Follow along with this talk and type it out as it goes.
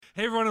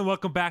Hey everyone, and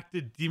welcome back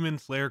to Demon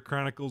Slayer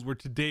Chronicles, where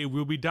today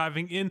we'll be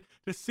diving in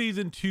to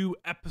Season 2,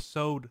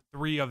 Episode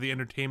 3 of the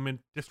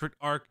Entertainment District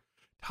arc,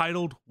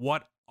 titled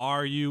What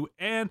Are You?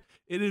 And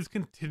it is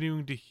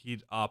continuing to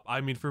heat up.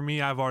 I mean, for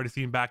me, I've already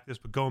seen back this,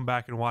 but going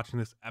back and watching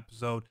this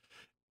episode,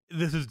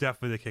 this is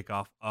definitely the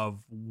kickoff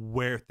of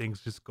where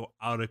things just go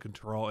out of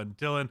control. And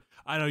Dylan,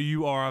 I know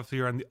you are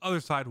obviously on the other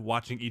side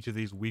watching each of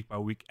these week by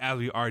week as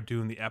we are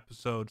doing the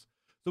episodes.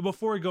 So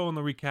before we go on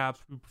the recaps,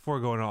 before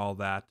going to all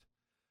that,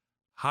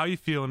 how are you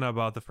feeling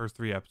about the first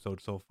three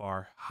episodes so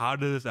far? How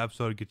did this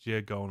episode get you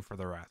going for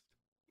the rest?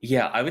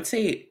 Yeah, I would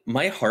say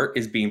my heart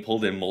is being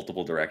pulled in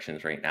multiple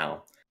directions right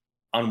now.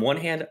 On one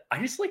hand,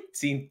 I just like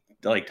seeing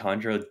like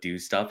Tanjiro do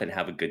stuff and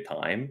have a good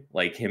time,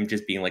 like him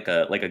just being like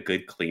a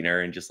good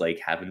cleaner and just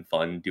like having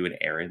fun doing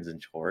errands and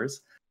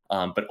chores.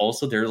 But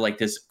also there's like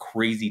this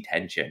crazy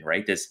tension,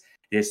 right? This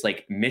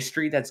like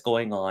mystery that's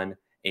going on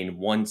in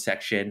one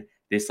section,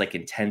 this like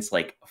intense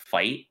like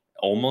fight,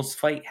 almost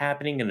fight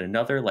happening in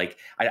another. Like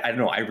I don't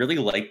know, I really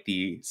like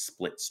the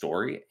split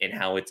story and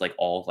how it's like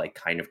all like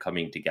kind of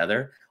coming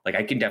together. Like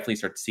I can definitely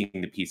start seeing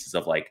the pieces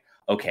of like,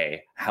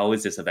 okay, how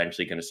is this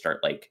eventually going to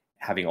start like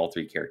having all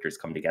three characters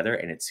come together?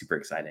 And it's super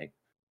exciting.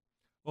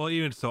 Well,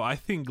 even so, I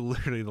think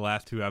literally the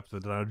last two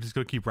episodes, and I'm just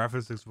going to keep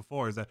referencing this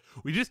before, is that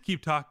we just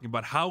keep talking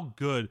about how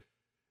good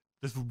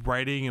this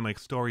writing and like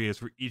story is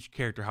for each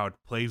character, how it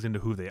plays into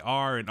who they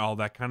are and all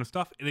that kind of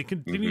stuff. And it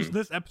continues in Hmm.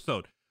 this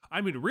episode. I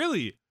mean,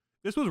 really,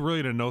 this was really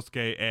an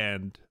Inosuke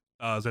and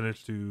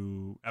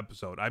Zenitsu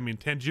episode. I mean,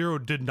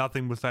 Tanjiro did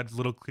nothing besides a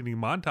little cleaning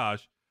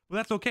montage, but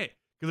that's okay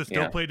because it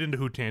still Yeah. played into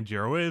who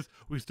Tanjiro is.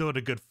 We still had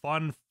a good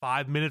fun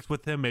 5 minutes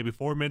with him, maybe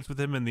 4 minutes with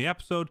him in the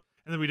episode,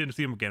 and then we didn't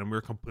see him again. And we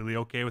were completely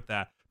okay with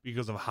that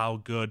because of how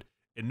good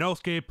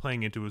Inosuke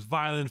playing into his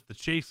violence, the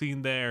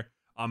chasing there,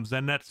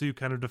 Zenitsu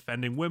kind of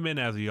defending women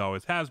as he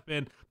always has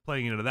been,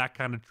 playing into that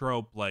kind of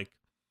trope. Like,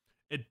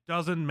 it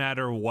doesn't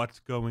matter what's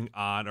going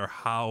on or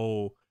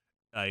how,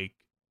 like,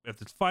 if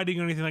it's fighting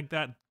or anything like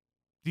that.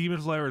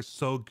 Demon Slayer is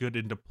so good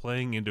into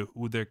playing into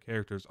who their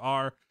characters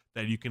are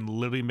that you can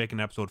literally make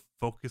an episode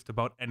focused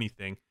about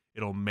anything.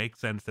 It'll make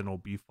sense and it'll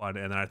be fun.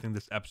 And I think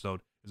this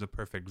episode is a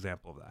perfect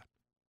example of that.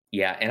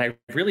 Yeah. And I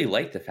really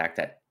like the fact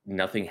that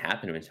nothing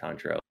happened with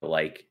Tanjiro.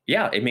 Like,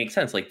 yeah, it makes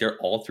sense. Like they're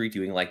all three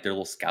doing like their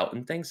little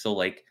scouting thing. So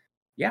like,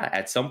 yeah,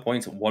 at some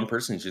points, one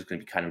person is just going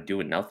to be kind of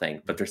doing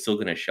nothing, but they're still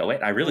going to show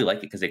it. I really Well, like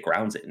it because it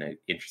grounds it in an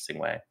interesting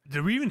way.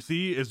 did we even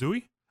see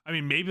Izui? I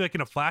mean, maybe like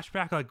in a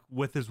flashback, like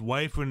with his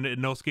wife when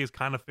Inosuke is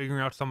kind of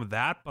figuring out some of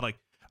that. But like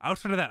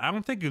outside of that, I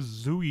don't think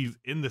Izui's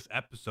in this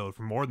episode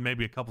for more than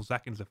maybe a couple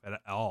seconds, if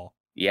at all.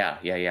 Yeah.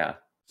 Yeah. Yeah.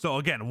 So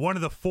again, one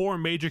of the four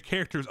major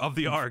characters of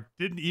the arc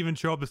didn't even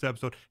show up this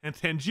episode, and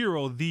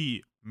Tanjiro,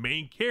 the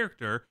main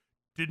character,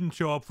 didn't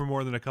show up for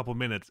more than a couple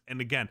minutes. And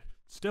again,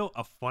 still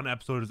a fun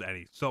episode as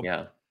any. So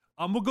Yeah.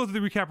 we'll go through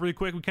the recap really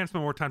quick. We can't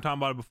spend more time talking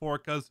about it before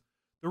because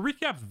the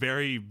recap's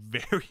very,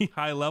 very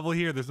high level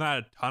here. There's not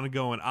a ton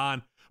going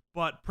on,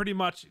 but pretty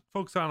much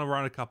focus on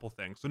around a couple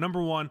things. So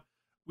number one,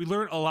 we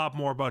learn a lot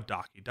more about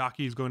Daki.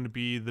 Daki is going to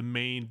be the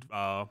main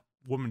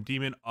woman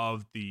demon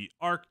of the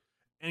arc,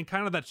 and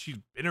kind of that she's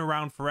been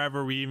around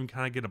forever. We even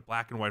kind of get a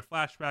black and white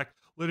flashback,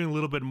 learning a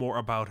little bit more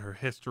about her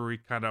history,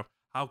 kind of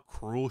how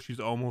cruel she's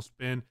almost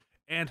been,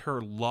 and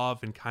her love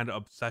and kind of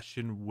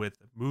obsession with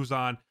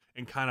Muzan,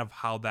 and kind of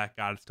how that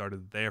got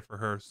started there for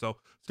her. So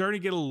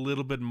starting to get a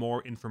little bit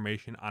more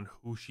information on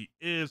who she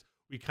is.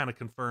 We kind of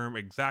confirm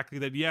exactly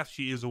that yes,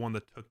 she is the one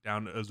that took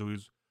down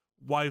Azui's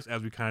wives,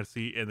 as we kind of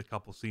see in the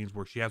couple scenes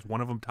where she has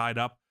one of them tied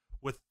up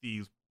with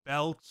these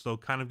belts. So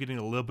kind of getting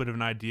a little bit of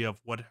an idea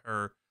of what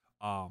her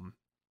um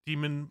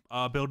demon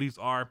abilities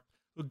are.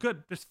 So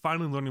good, just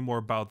finally learning more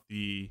about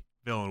the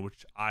villain,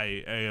 which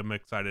I am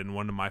excited, and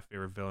one of my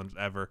favorite villains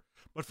ever.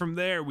 But from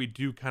there, we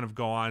do kind of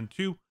go on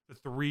to the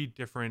three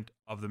different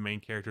of the main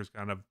characters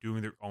kind of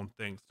doing their own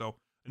thing. So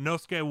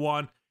Inosuke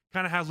one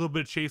kind of has a little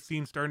bit of chase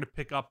scene, starting to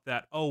pick up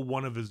that, oh,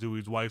 one of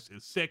Izui's wives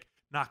is sick,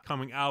 not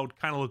coming out,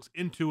 kind of looks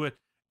into it.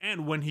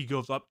 And when he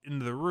goes up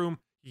into the room,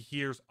 he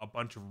hears a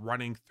bunch of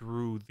running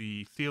through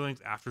the ceilings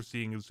after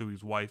seeing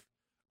Izui's wife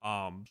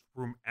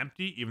room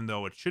empty, even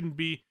though it shouldn't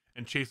be,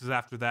 and chases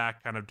after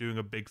that, kind of doing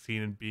a big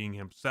scene and being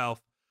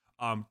himself.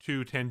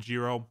 To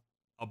Tanjiro,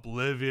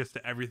 oblivious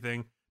to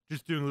everything,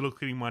 just doing a little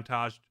cleaning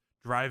montage,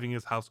 driving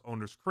his house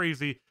owners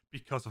crazy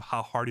because of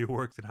how hard he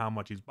works and how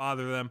much he's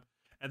bothered them.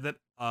 And then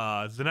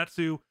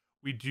Zenitsu,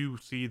 we do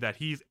see that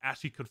he's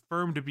actually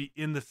confirmed to be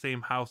in the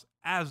same house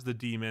as the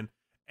demon,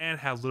 and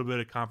has a little bit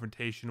of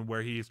confrontation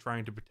where he is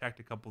trying to protect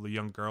a couple of the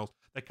young girls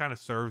that kind of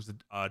serves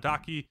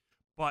Daki,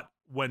 but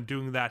when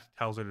doing that,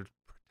 tells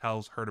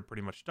her to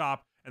pretty much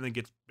stop, and then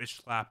gets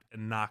bitch slapped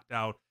and knocked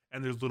out.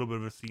 And there's a little bit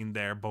of a scene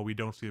there, but we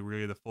don't see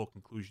really the full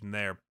conclusion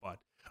there. But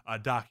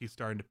Daki's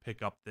starting to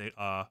pick up the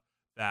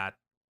that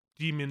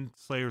demon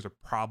slayers are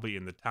probably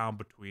in the town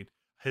between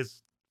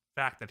his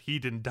fact that he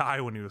didn't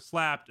die when he was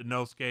slapped,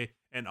 Inosuke,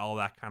 and all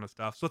that kind of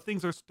stuff. So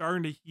things are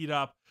starting to heat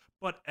up,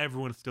 but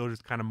everyone's still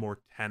just kind of more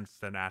tense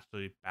than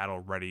actually battle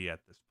ready at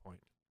this point.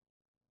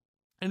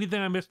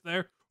 Anything I missed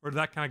there, or did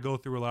that kind of go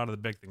through a lot of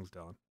the big things,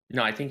 Dylan?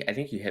 No, I think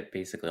you hit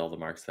basically all the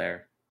marks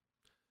there.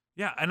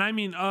 Yeah, and I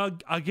mean,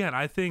 again,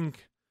 I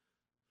think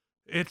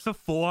it's a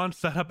full-on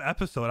setup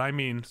episode. I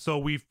mean, so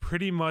we've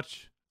pretty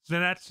much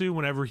Zenitsu,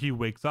 whenever he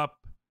wakes up,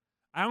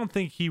 I don't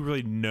think he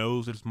really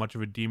knows it's much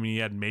of a demon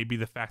yet. Maybe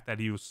the fact that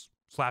he was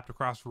slapped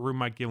across the room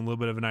might give him a little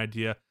bit of an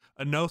idea.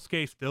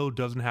 Inosuke still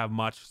doesn't have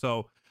much,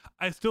 so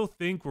I still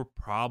think we're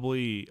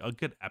probably a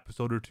good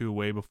episode or two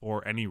away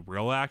before any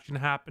real action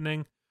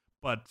happening.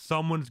 But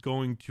someone's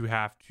going to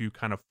have to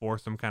kind of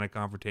force some kind of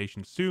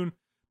confrontation soon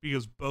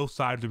because both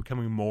sides are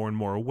becoming more and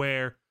more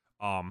aware.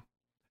 Um,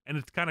 and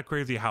it's kind of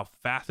crazy how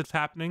fast it's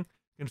happening,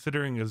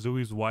 considering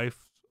Azui's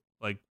wife,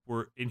 like,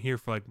 we're in here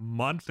for like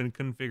months and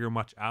couldn't figure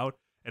much out,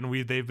 and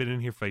they've been in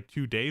here for like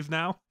 2 days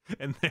now,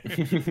 and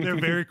they're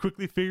very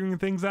quickly figuring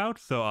things out.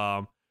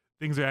 So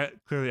things are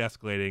clearly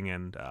escalating,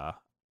 and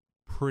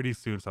pretty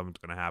soon something's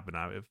gonna happen.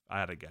 If I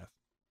had to guess.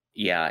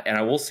 Yeah, and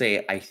I will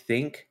say, I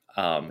think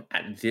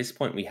at this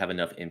point we have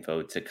enough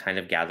info to kind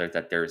of gather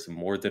that there's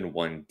more than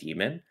one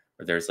demon,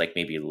 or there's like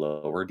maybe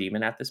lower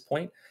demon at this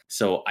point.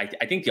 So I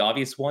think the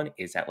obvious one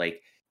is that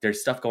like there's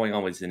stuff going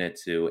on with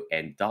Zenitsu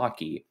and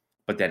Daki,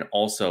 but then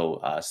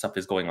also stuff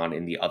is going on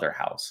in the other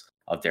house.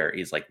 Of there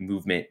is like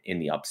movement in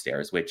the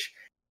upstairs, which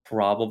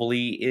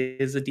probably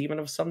is a demon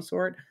of some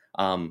sort.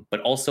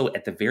 But also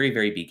at the very,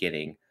 very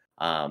beginning,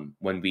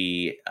 when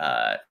we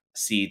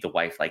see the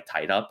wife like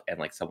tied up and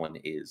like someone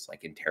is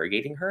like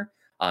interrogating her,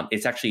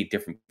 it's actually a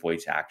different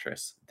voice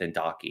actress than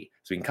Daki.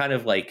 So we can kind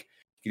of like,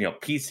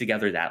 piece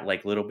together that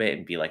like little bit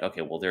and be like,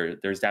 okay, well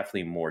there's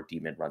definitely more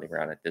demon running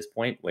around at this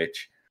point,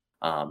 which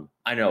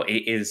I know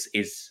it is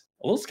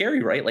a little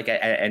scary, right? Like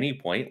at any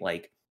point,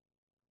 like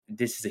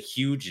this is a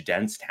huge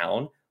dense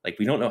town. Like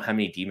we don't know how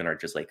many demon are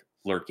just like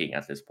lurking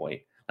at this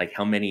point. Like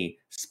how many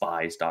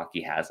spies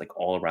Daki has like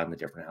all around the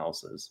different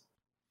houses.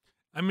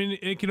 I mean,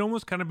 it can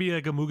almost kind of be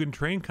like a Mugen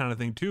Train kind of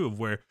thing too, of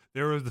where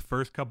there was the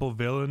first couple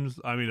villains,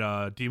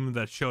 demons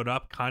that showed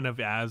up kind of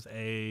as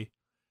a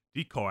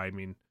decoy. I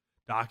mean,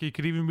 Daki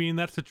could even be in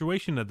that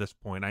situation at this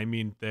point. I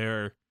mean,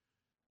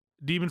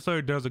 Demon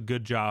Slayer does a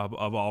good job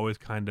of always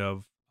kind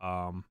of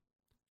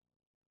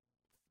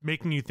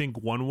making you think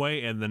one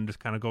way and then just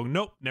kind of going,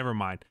 nope, never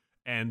mind,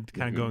 and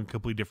kind of going a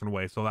completely different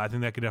way. So I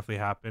think that could definitely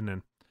happen.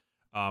 And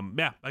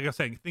yeah, like I was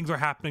saying, things are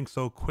happening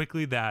so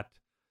quickly that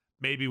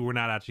maybe we're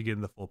not actually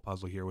getting the full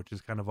puzzle here, which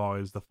is kind of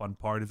always the fun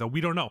part, is that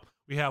we don't know.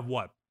 We have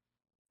what,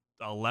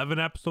 11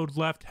 episodes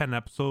left,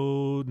 9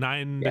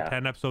 to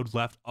 10 episodes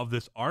left of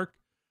this arc.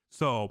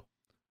 So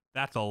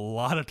that's a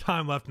lot of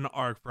time left in the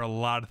arc for a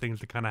lot of things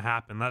to kind of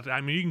happen.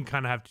 You can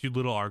kind of have two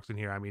little arcs in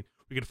here. I mean,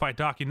 we could fight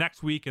Daki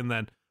next week and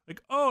then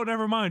like, oh,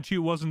 never mind, she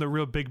wasn't the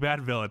real big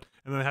bad villain,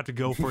 and then have to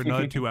go for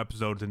another 2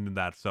 episodes into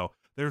that. So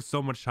there's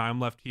so much time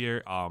left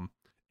here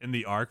in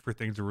the arc for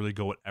things to really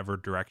go whatever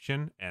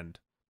direction, and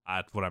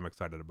that's what I'm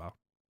excited about.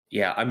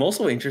 Yeah, I'm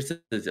also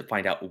interested to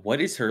find out what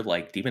is her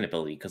like demon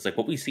ability, because like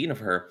what we've seen of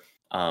her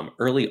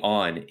early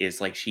on is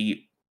like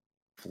she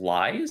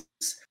flies.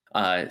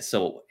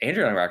 So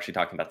Andrew and I were actually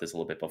talking about this a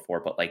little bit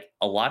before, but like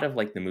a lot of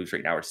like the moves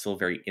right now are still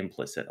very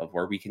implicit of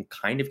where we can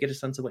kind of get a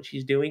sense of what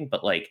she's doing,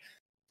 but like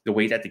the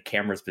way that the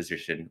camera's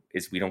positioned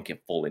is we don't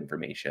get full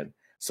information.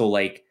 So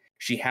like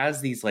she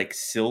has these like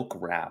silk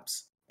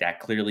wraps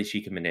that clearly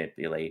she can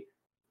manipulate,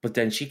 but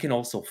then she can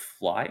also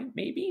fly,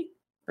 maybe,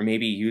 or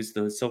maybe use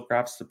those silk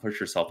wraps to push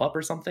herself up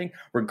or something.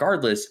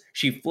 Regardless,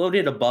 she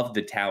floated above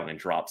the town and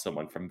dropped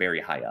someone from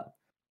very high up.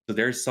 So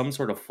there's some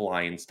sort of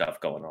flying stuff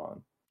going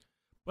on.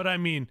 But I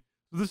mean,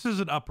 this is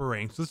an upper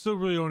rank. So this is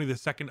really only the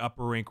second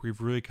upper rank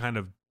we've really kind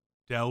of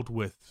dealt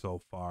with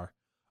so far.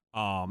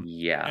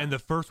 Yeah. And the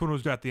first one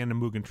was at the end of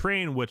Mugen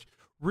Train, which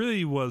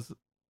really was,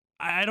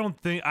 I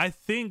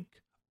think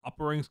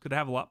upper ranks could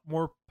have a lot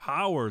more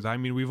powers. I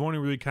mean, we've only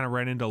really kind of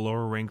ran into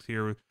lower ranks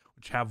here,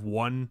 which have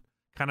one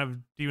kind of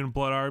demon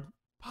blood art,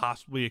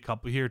 possibly a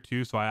couple here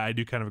too. So I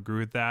do kind of agree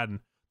with that.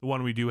 And the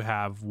one we do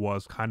have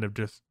was kind of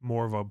just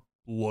more of a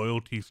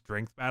loyalty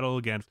strength battle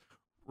against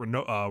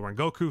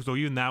Rengoku. So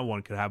even that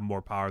one could have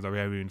more powers that we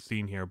haven't even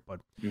seen here. But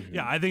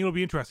yeah, I think it'll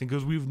be interesting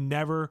because we've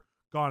never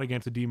gone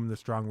against a demon this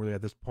strong really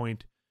at this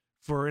point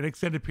for an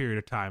extended period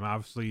of time.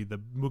 Obviously, the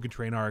Mugen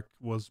Train arc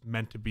was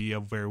meant to be a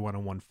very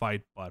one-on-one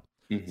fight, but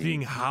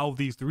seeing how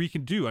these three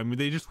can do, I mean,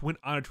 they just went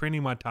on a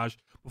training montage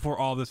before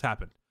all this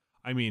happened.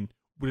 I mean,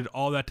 we did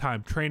all that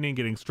time training,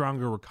 getting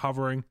stronger,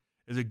 recovering.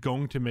 Is it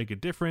going to make a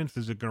difference?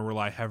 Is it going to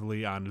rely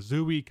heavily on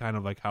Zui, kind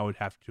of like how it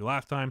had to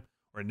last time,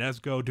 or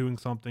Nezuko doing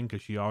something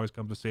because she always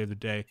comes to save the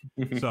day?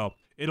 So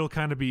it'll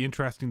kind of be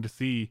interesting to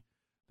see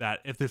that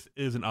if this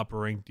is an upper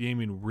rank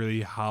demon,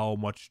 really how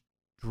much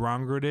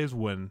stronger it is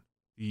when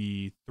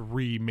the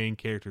 3 main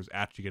characters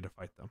actually get to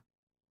fight them.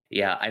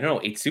 Yeah, I don't know.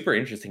 It's super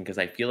interesting because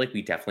I feel like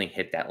we definitely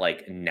hit that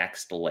like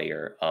next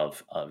layer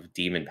of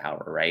demon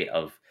power, right?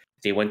 Of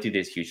they went through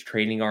this huge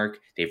training arc,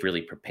 they've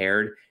really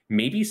prepared.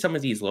 Maybe some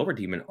of these lower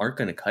demon aren't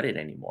going to cut it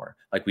anymore.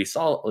 Like we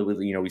saw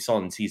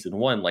in season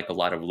 1, like a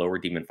lot of lower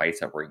demon fights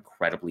that were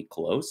incredibly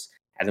close,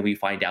 and then we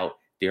find out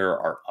there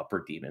are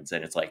upper demons,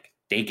 and it's like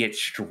they get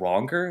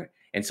stronger.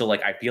 And so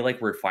like I feel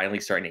like we're finally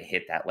starting to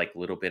hit that like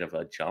little bit of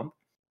a jump.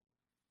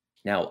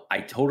 Now, I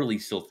totally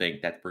still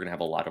think that we're gonna have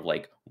a lot of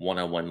like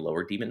one-on-one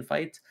lower demon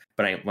fights,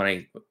 but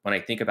when I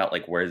think about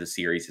like where the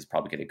series is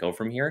probably gonna go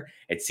from here,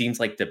 it seems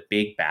like the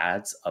big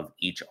bads of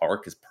each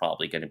arc is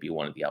probably gonna be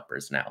one of the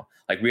uppers now.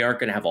 Like we aren't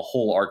gonna have a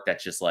whole arc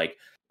that's just like,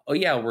 oh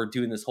yeah, we're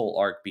doing this whole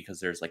arc because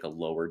there's like a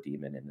lower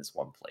demon in this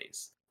one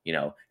place,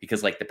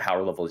 because like the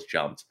power level is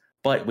jumped.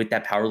 But with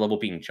that power level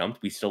being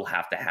jumped, we still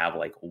have to have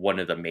like one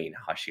of the main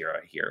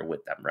Hashira here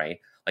with them, right?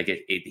 Like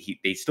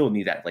they still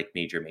need that like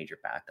major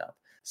backup.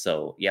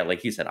 So yeah,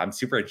 like you said, I'm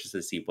super interested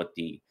to see what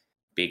the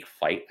big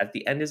fight at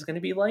the end is going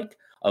to be like.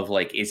 Of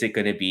like, is it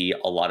going to be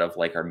a lot of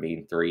like our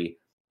main three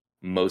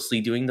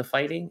mostly doing the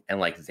fighting and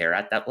like they're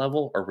at that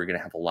level, or we're going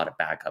to have a lot of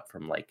backup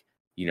from like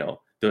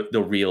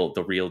the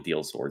real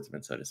deal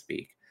swordsman, so to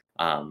speak.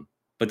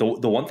 But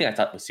the one thing I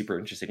thought was super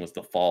interesting was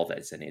the fall that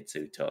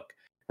Zenitsu took,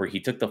 where he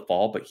took the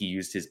fall, but he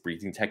used his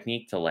breathing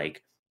technique to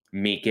like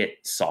make it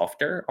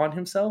softer on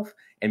himself,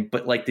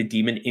 but like the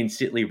demon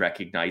instantly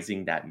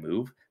recognizing that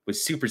move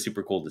was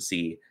super cool to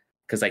see,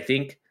 because I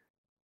think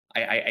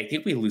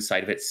we lose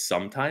sight of it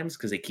sometimes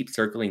because they keep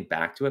circling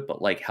back to it,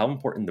 but like how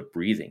important the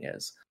breathing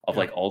is of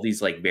like all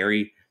these like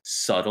very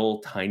subtle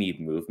tiny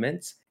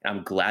movements. And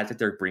I'm glad that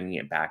they're bringing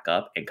it back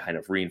up and kind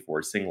of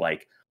reinforcing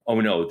like, oh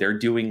no, they're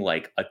doing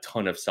like a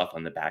ton of stuff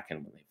on the back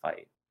end when they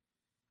fight.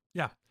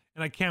 Yeah.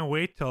 And I can't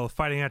wait till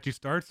fighting actually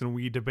starts and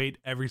we debate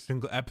every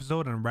single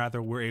episode, and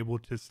rather we're able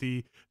to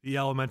see the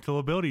elemental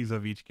abilities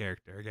of each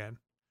character again.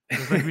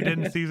 Just like we did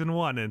in season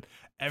 1, and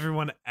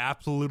everyone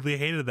absolutely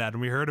hated that,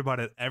 and we heard about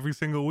it every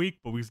single week,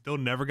 but we still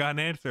never got an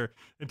answer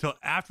until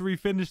after we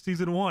finished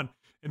season 1,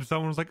 and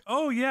someone was like,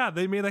 oh yeah,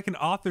 they made like an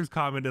author's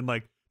comment in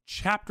like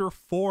chapter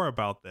 4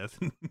 about this.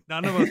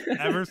 None of us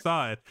ever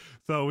saw it,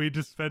 so we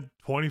just spent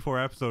 24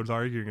 episodes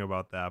arguing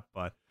about that.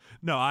 But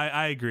no,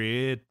 I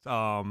agree. It's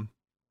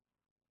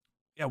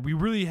yeah, we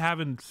really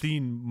haven't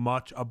seen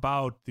much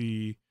about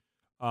the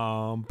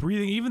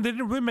breathing. Even they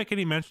didn't really make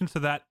any mentions to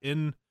that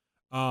in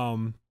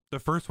the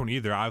first one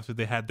either. Obviously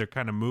they had their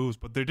kind of moves,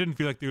 but there didn't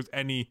feel like there was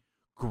any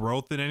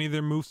growth in any of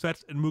their move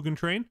sets in Mugen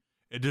Train.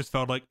 It just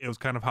felt like it was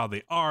kind of how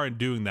they are in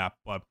doing that.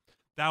 But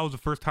that was the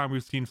first time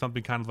we've seen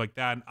something kind of like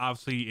that. And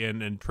obviously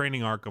in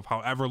training arc of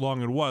however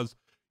long it was,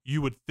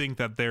 you would think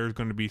that there's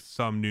going to be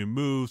some new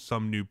moves,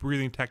 some new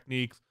breathing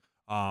techniques.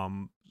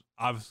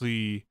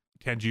 Obviously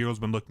Tanjiro's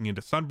been looking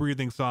into sun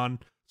breathing some,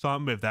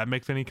 if that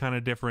makes any kind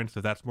of difference,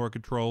 if that's more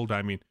controlled.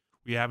 I mean,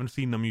 we haven't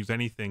seen them use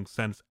anything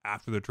since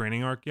after the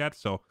training arc yet,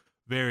 so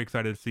very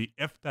excited to see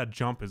if that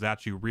jump is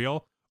actually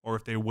real, or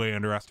if they way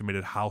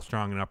underestimated how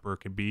strong an upper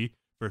can be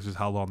versus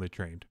how long they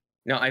trained.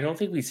 No, I don't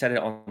think we said it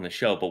on the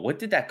show, but what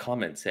did that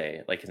comment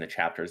say, like in the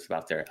chapters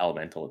about their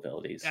elemental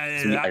abilities?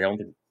 I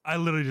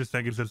literally just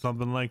think it said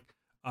something like,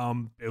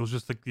 it was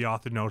just like the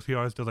author notes. He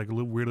always does like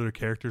little weird little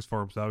characters for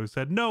himself. He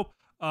said, no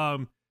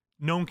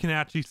one can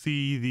actually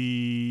see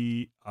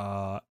the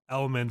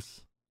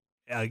elements.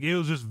 Like it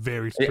was just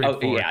very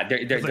straightforward. Oh, yeah,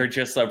 they're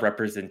just a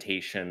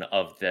representation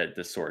of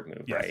the sword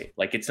move, yes. Right?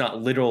 Like it's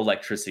not literal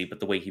electricity, but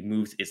the way he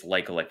moves is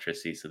like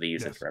electricity, so they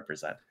use it to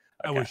represent.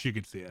 Okay. I wish you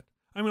could see it.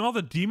 I mean, all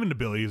the demon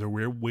abilities are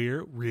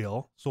we're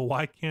real, so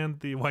why can't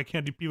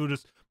the people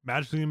just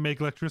magically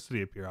make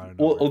electricity appear out of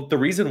nowhere? Well, the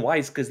reason why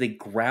is because they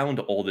ground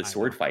all the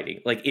sword fighting.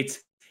 Like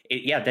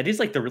yeah, that is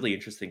like the really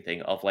interesting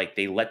thing of like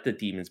they let the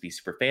demons be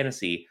super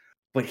fantasy,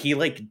 but he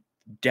like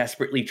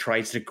desperately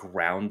tries to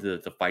ground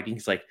the fighting.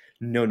 He's like,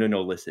 no,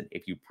 listen,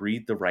 if you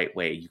breathe the right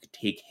way, you can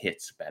take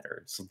hits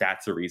better. So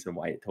that's the reason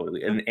why it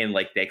totally and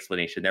like the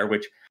explanation there,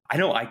 which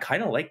I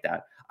kind of like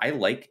that. I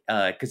like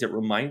because it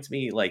reminds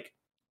me like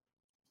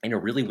in a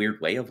really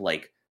weird way of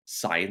like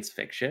science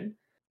fiction,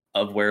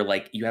 of where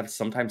like you have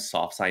sometimes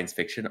soft science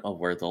fiction of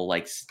where they'll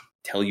like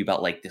tell you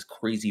about like this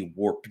crazy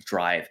warp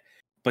drive,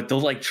 but they'll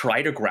like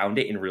try to ground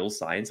it in real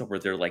science, of where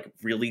they're like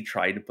really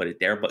trying to put it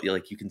there, but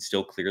like you can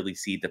still clearly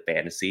see the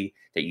fantasy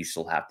that you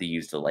still have to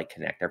use to like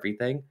connect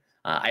everything.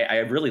 I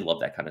really love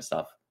that kind of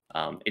stuff.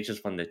 It's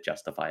just fun to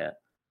justify it.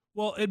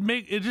 Well,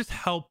 it just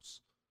helps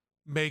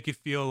make it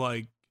feel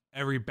like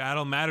every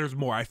battle matters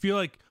more. I feel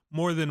like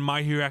more than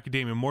My Hero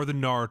Academia, more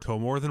than Naruto,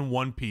 more than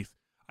One Piece,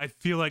 I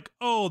feel like,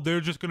 oh,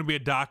 there's just going to be a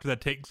doctor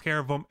that takes care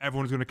of them.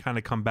 Everyone's going to kind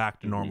of come back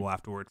to normal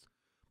afterwards.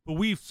 But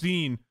we've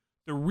seen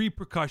the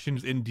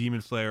repercussions in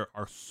Demon Slayer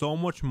are so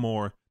much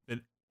more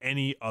than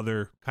any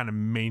other kind of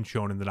main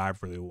shonen that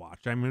I've really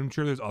watched. I mean, I'm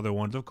sure there's other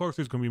ones. Of course,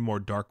 there's going to be more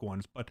dark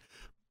ones, but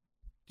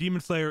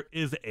Demon Slayer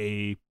is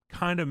a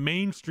kind of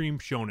mainstream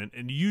shonen,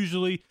 and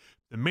usually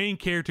the main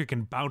character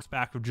can bounce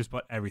back from just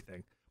about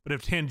everything. But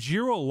if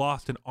Tanjiro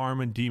lost an arm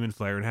in Demon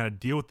Slayer and had to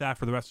deal with that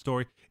for the rest of the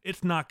story,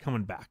 it's not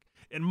coming back.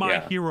 In My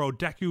Hero,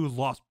 Deku has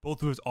lost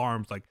both of his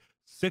arms like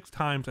 6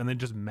 times and then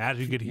just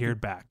magically get healed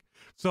back.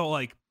 So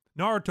like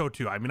Naruto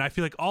too. I mean, I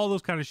feel like all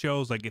those kind of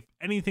shows, like if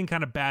anything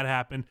kind of bad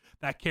happened,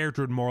 that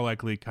character would more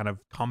likely kind of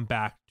come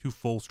back to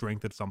full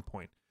strength at some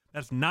point.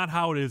 That's not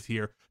how it is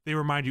here. They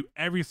remind you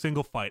every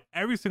single fight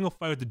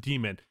with the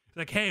demon It's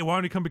like, hey, why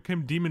don't you come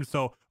become demons?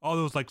 So all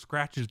those like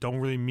scratches don't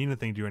really mean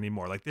anything to you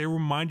anymore. Like they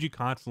remind you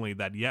constantly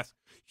that yes,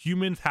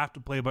 humans have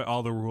to play by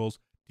all the rules,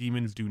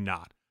 demons do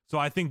not. So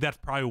I think that's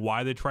probably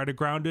why they try to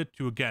ground it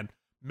to again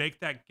make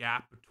that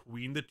gap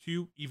between the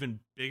two even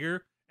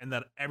bigger, and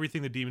that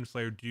everything the demon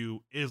slayer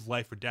do is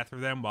life or death for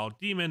them, while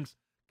demons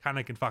kind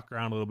of can fuck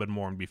around a little bit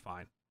more and be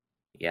fine.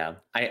 Yeah,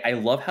 I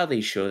love how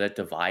they show that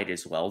divide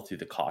as well through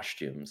the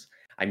costumes.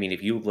 I mean,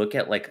 if you look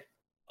at like,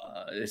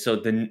 so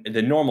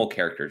the normal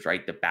characters,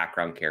 right, the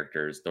background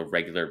characters, the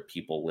regular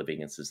people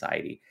living in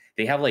society,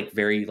 they have like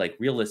very like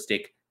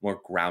realistic, more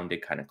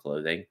grounded kind of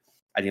clothing.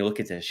 And you look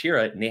at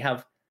Hashira, and they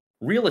have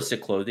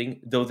realistic clothing,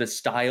 though the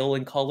style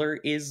and color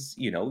is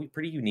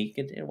pretty unique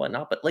and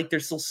whatnot. But like, they're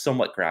still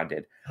somewhat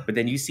grounded. But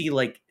then you see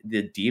like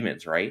the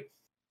demons, right?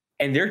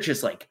 And they're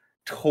just like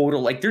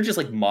total, like they're just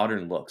like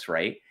modern looks,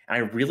 right? And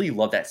I really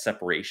love that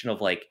separation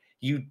of like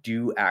you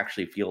do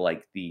actually feel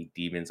like the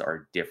demons are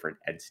a different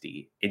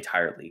entity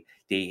entirely.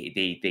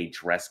 They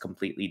dress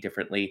completely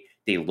differently.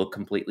 They look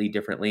completely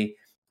differently.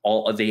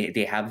 All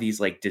they have these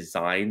like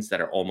designs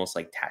that are almost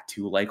like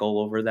tattoo like all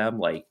over them.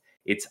 Like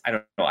it's I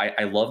don't know.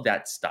 I love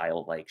that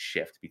style like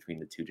shift between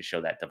the two to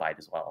show that divide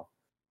as well.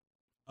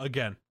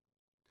 Again,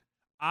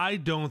 I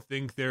don't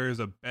think there is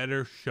a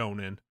better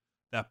shonen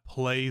that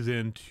plays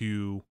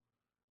into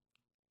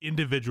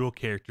individual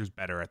characters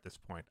better at this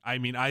point. I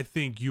mean, I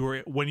think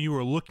when you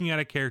were looking at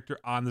a character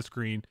on the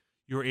screen,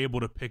 you were able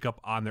to pick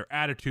up on their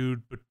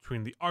attitude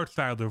between the art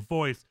style, their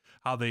voice,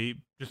 how they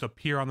just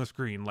appear on the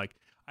screen. Like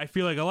I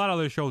feel like a lot of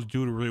other shows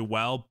do it really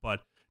well,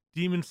 but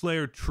Demon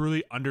Slayer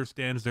truly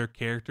understands their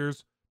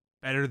characters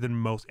better than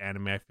most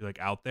anime I feel like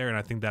out there, and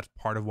I think that's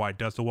part of why it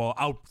does so well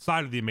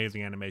outside of the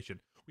amazing animation.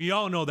 We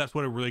all know that's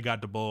what it really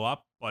got to blow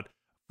up, but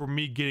for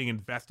me getting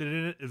invested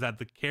in it is that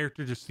the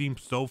character just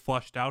seems so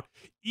flushed out.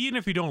 Even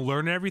if you don't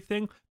learn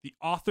everything, the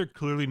author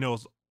clearly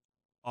knows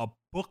a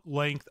book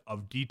length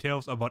of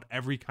details about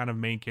every kind of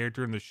main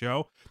character in the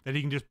show that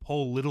he can just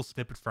pull little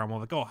snippets from.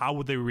 Like, oh, how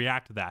would they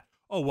react to that?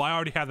 Oh, well, I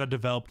already have that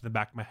developed in the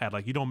back of my head.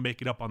 Like, you don't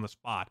make it up on the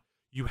spot.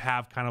 You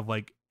have kind of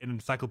like an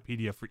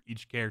encyclopedia for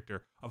each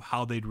character of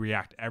how they'd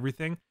react to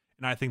everything.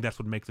 And I think that's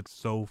what makes it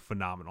so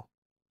phenomenal.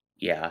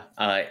 Yeah.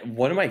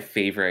 One of my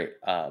favorite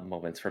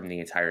moments from the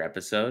entire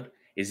episode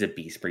is a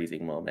beast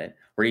breathing moment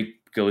where he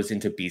goes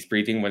into beast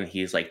breathing when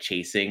he's like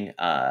chasing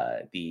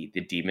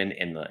the demon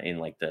in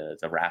like the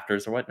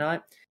rafters or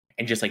whatnot,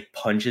 and just like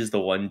punches the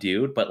one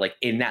dude, but like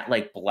in that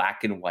like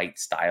black and white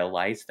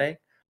stylized thing.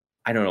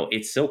 I don't know.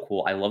 It's so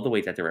cool. I love the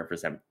way that they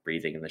represent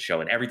breathing in the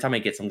show. And every time I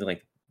get something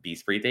like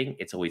beast breathing,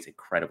 it's always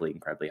incredibly,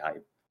 incredibly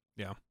hype.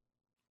 Yeah.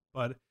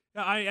 But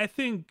yeah, I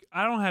think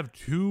I don't have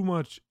too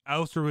much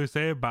else to really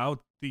say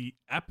about the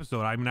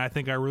episode. I mean, I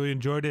think I really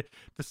enjoyed it.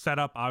 The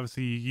setup,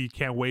 obviously, you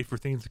can't wait for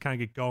things to kind of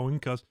get going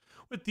because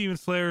with Demon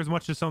Slayer, as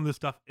much as some of this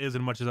stuff is,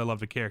 and much as I love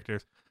the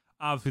characters,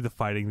 obviously the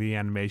fighting, the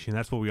animation,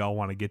 that's what we all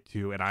want to get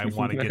to, and I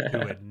want to get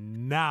to it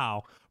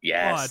now.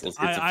 Yes, But let's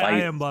get to I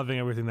fight. am loving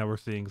everything that we're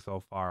seeing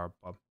so far.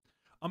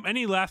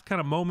 Any last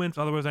kind of moments?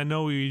 Otherwise, I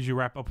know we usually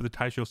wrap up with the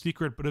Taisho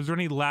secret, but is there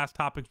any last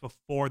topics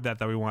before that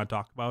we want to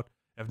talk about?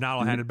 If not,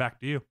 I'll hand it back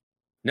to you.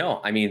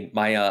 No, I mean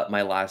my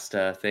last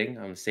thing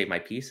I'm gonna say my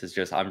piece is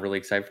just I'm really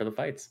excited for the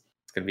fights.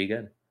 It's gonna be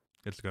good.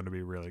 It's going to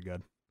be really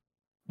good.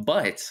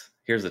 But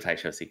here's the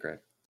Taisho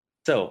secret.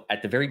 So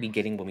at the very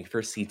beginning, when we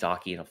first see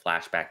Daki in a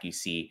flashback, you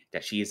see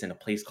that she is in a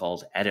place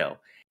called Edo.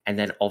 And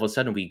then all of a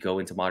sudden we go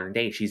into modern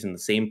day. She's in the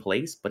same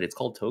place, but it's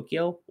called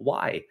Tokyo.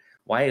 Why?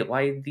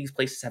 Why these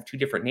places have two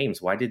different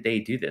names? Why did they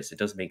do this? It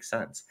doesn't make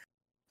sense.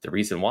 The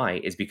reason why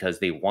is because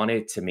they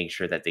wanted to make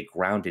sure that they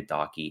grounded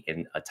Daki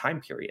in a time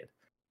period.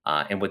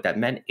 And what that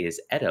meant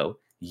is Edo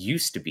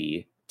used to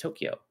be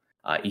Tokyo.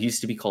 It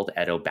used to be called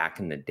Edo back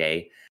in the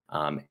day.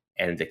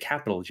 And the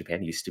capital of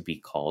Japan used to be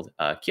called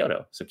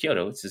Kyoto. So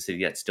Kyoto, it's a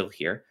city that's still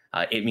here.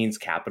 It means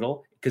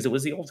capital because it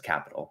was the old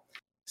capital.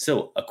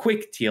 So a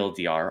quick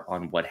TLDR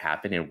on what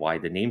happened and why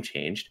the name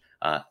changed.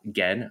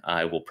 Again,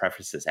 I will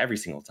preface this every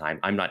single time.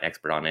 I'm not an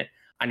expert on it.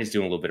 I'm just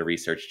doing a little bit of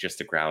research just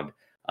to ground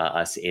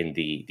us in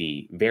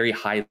the very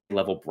high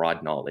level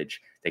broad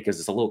knowledge that gives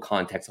us a little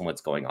context on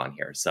what's going on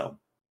here. So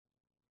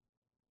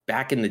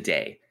back in the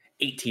day,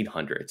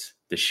 1800s,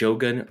 the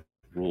shogun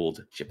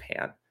ruled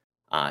Japan.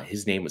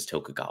 His name was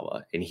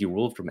Tokugawa, and he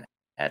ruled from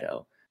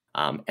Edo.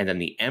 And then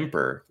the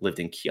emperor lived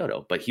in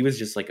Kyoto, but he was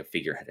just like a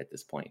figurehead at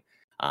this point.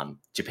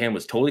 Japan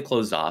was totally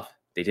closed off.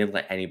 They didn't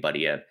let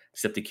anybody in,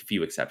 except a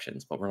few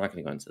exceptions, but we're not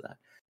going to go into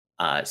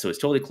that. So it's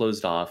totally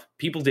closed off.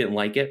 People didn't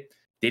like it.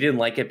 They didn't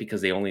like it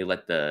because they only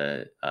let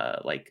the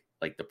like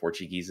the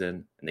Portuguese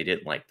in, and they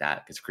didn't like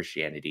that because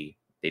Christianity.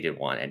 They didn't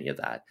want any of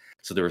that.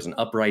 So there was an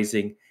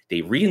uprising.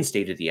 They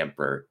reinstated the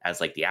emperor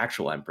as like the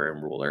actual emperor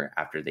and ruler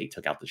after they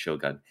took out the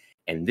shogun.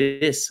 And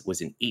this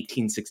was in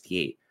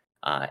 1868.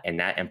 And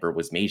that emperor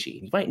was Meiji.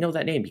 You might know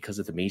that name because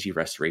of the Meiji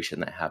Restoration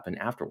that happened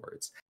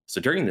afterwards.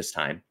 So during this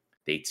time,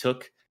 they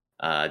took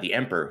the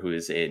emperor who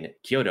is in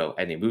Kyoto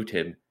and they moved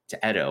him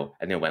to Edo.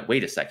 And they went,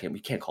 wait a second, we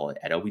can't call it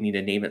Edo. We need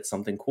to name it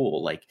something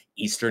cool like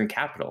Eastern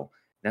Capital.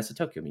 that's what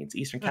Tokyo means,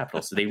 Eastern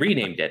Capital. So they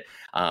renamed it.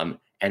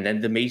 And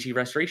then the Meiji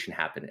Restoration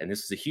happened. And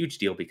this was a huge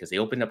deal because they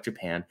opened up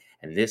Japan.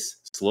 And this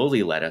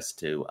slowly led us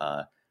to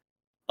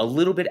a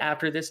little bit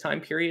after this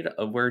time period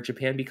of where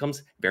Japan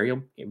becomes very,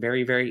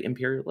 very, very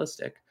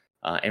imperialistic.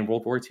 And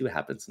World War II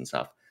happens and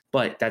stuff.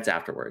 But that's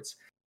afterwards.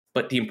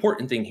 But the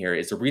important thing here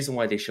is the reason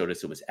why they showed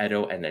us it was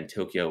Edo and then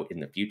Tokyo in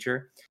the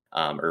future,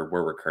 or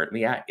where we're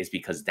currently at, is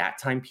because that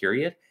time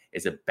period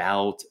is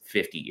about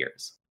 50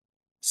 years.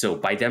 So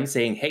by them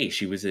saying, hey,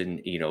 she was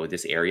in,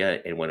 this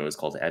area and when it was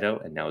called Edo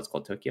and now it's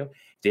called Tokyo,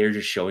 they're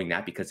just showing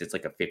that because it's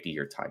like a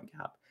 50-year time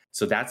gap.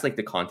 So that's like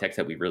the context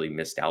that we really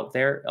missed out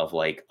there of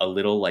like a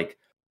little like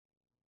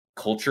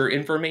culture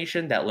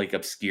information that like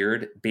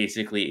obscured.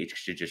 Basically, it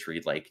should just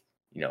read like,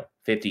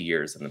 50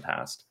 years in the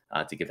past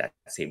to give that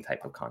same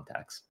type of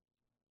context.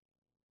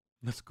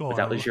 Let's go. But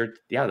that was your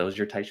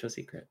Taisho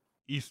secret.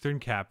 Eastern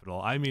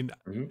Capital. I mean,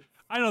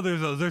 I know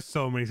there's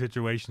so many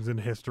situations in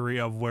history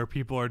of where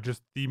people are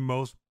just the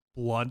most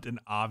blunt and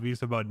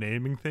obvious about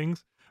naming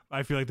things.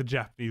 I feel like the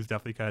Japanese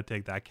definitely kind of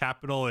take that.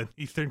 Capital and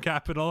Eastern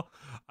Capital.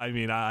 I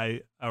mean,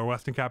 or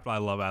Western Capital.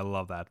 I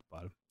love that,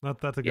 but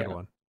that's a good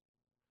one.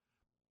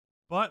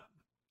 But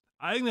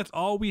I think that's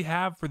all we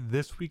have for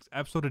this week's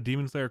episode of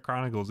Demon Slayer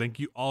Chronicles. Thank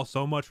you all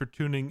so much for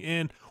tuning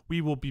in.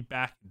 We will be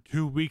back in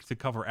 2 weeks to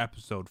cover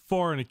episode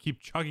 4 and to keep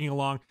chugging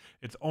along.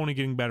 It's only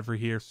getting better for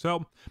here,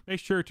 so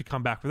make sure to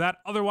come back for that.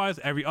 Otherwise,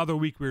 every other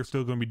week we're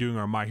still going to be doing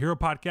our My Hero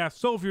podcast.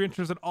 So if you're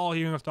interested at all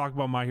hearing us talk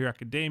about My Hero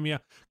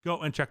Academia, go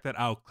and check that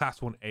out.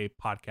 Class 1A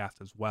podcast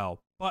as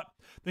well. But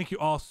thank you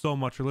all so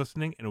much for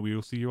listening, and we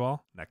will see you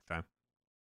all next time.